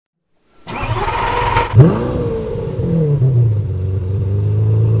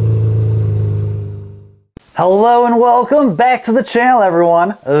Hello and welcome back to the channel,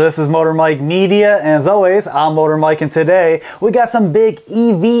 everyone. This is Motor Mike Media, and as always, I'm Motor Mike, and today we got some big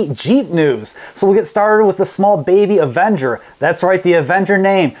EV Jeep news. So we'll get started with the small baby Avenger. That's right, the Avenger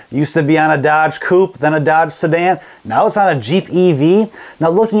name. Used to be on a Dodge Coupe, then a Dodge sedan. Now it's on a Jeep EV.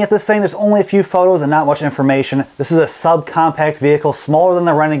 Now looking at this thing, there's only a few photos and not much information. This is a subcompact vehicle, smaller than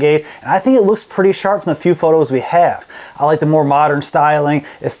the Renegade, and I think it looks pretty sharp from the few photos we have. I like the more modern styling.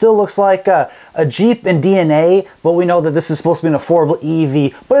 It still looks like a Jeep in DNA, but we know that this is supposed to be an affordable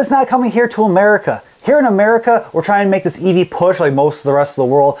EV, but it's not coming here to America. Here in America, we're trying to make this EV push like most of the rest of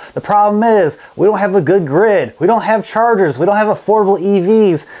the world. The problem is, we don't have a good grid. We don't have chargers. We don't have affordable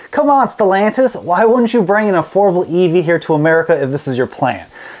EVs. Come on, Stellantis, why wouldn't you bring an affordable EV here to America if this is your plan?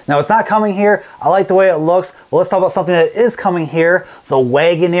 Now, it's not coming here. I like the way it looks. Well, let's talk about something that is coming here, the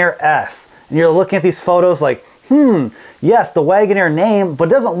Wagoneer S. And you're looking at these photos like, yes, the Wagoneer name, but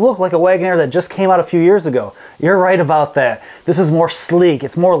it doesn't look like a Wagoneer that just came out a few years ago. You're right about that. This is more sleek.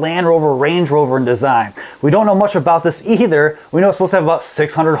 It's more Land Rover, Range Rover in design. We don't know much about this either. We know it's supposed to have about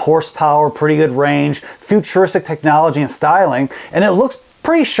 600 horsepower, pretty good range, futuristic technology and styling, and it looks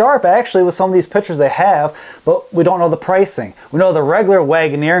pretty sharp actually with some of these pictures they have, but we don't know the pricing. We know the regular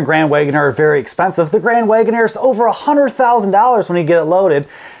Wagoneer and Grand Wagoneer are very expensive. The Grand Wagoneer is over $100,000 when you get it loaded,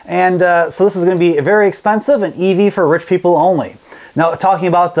 and so this is going to be very expensive, an EV for rich people only. Now, talking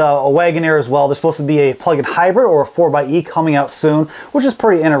about a Wagoneer as well, there's supposed to be a plug-in hybrid or a 4xe coming out soon, which is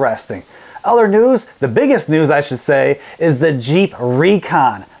pretty interesting. Other news, the biggest news I should say, is the Jeep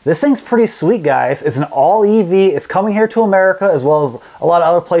Recon. This thing's pretty sweet, guys. It's an all EV. It's coming here to America as well as a lot of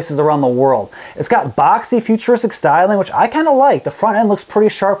other places around the world. It's got boxy, futuristic styling, which I kind of like. The front end looks pretty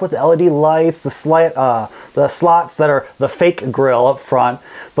sharp with the LED lights, the slots that are the fake grille up front.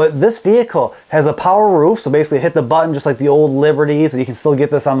 But this vehicle has a power roof, so basically hit the button just like the old Liberties, and you can still get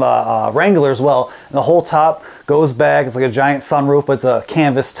this on the Wrangler as well. And the whole top goes back. It's like a giant sunroof, but it's a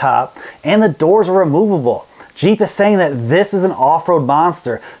canvas top. And the doors are removable. Jeep is saying that this is an off-road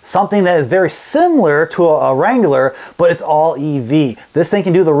monster, something that is very similar to a Wrangler, but it's all EV. This thing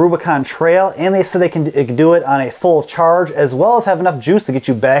can do the Rubicon Trail, and they said it can do it on a full charge, as well as have enough juice to get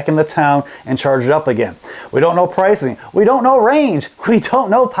you back in the town and charge it up again. We don't know pricing. We don't know range. We don't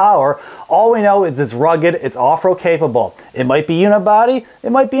know power. All we know is it's rugged, it's off-road capable. It might be unibody,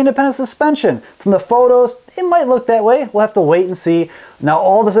 it might be independent suspension. From the photos, it might look that way. We'll have to wait and see. Now,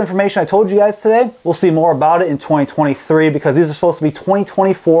 all this information I told you guys today, we'll see more about it in 2023 because these are supposed to be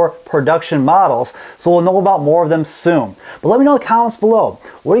 2024 production models, so we'll know about more of them soon. But let me know in the comments below.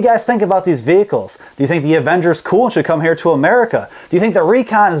 What do you guys think about these vehicles? Do you think the Avenger is cool and should come here to America? Do you think the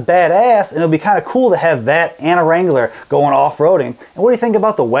Recon is badass and it'll be kind of cool to have that and a Wrangler going off-roading? And what do you think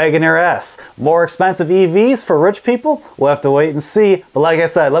about the Wagoneer S? More expensive EVs for rich people? We'll have to wait and see. But like I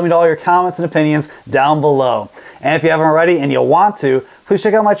said, let me know all your comments and opinions down below. And if you haven't already and you want to, please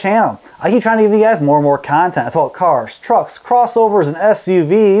check out my channel. I keep trying to give you guys more and more content. It's about cars, trucks, crossovers, and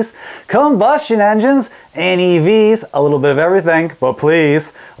SUVs, combustion engines, and EVs, a little bit of everything. But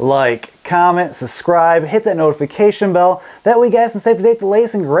please, like, comment, subscribe, hit that notification bell. That way you guys can stay up to date with the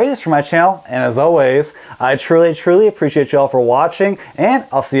latest and greatest from my channel. And as always, I truly, truly appreciate y'all for watching, and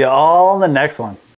I'll see you all in the next one.